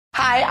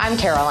Hi, I'm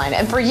Caroline,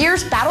 and for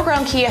years,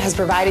 Battleground Kia has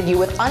provided you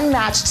with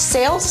unmatched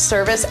sales,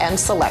 service, and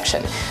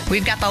selection.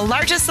 We've got the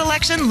largest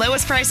selection,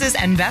 lowest prices,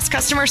 and best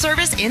customer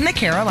service in the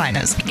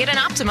Carolinas. Get an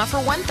Optima for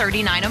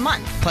 $139 a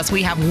month. Plus,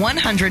 we have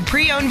 100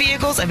 pre-owned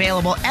vehicles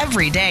available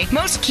every day,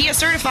 most Kia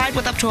certified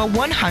with up to a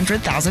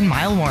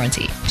 100,000-mile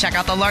warranty. Check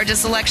out the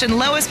largest selection,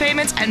 lowest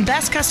payments, and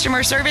best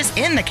customer service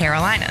in the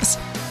Carolinas.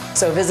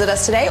 So visit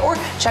us today or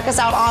check us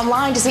out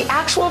online to see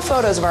actual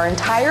photos of our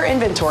entire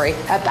inventory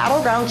at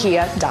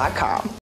battlegroundkia.com.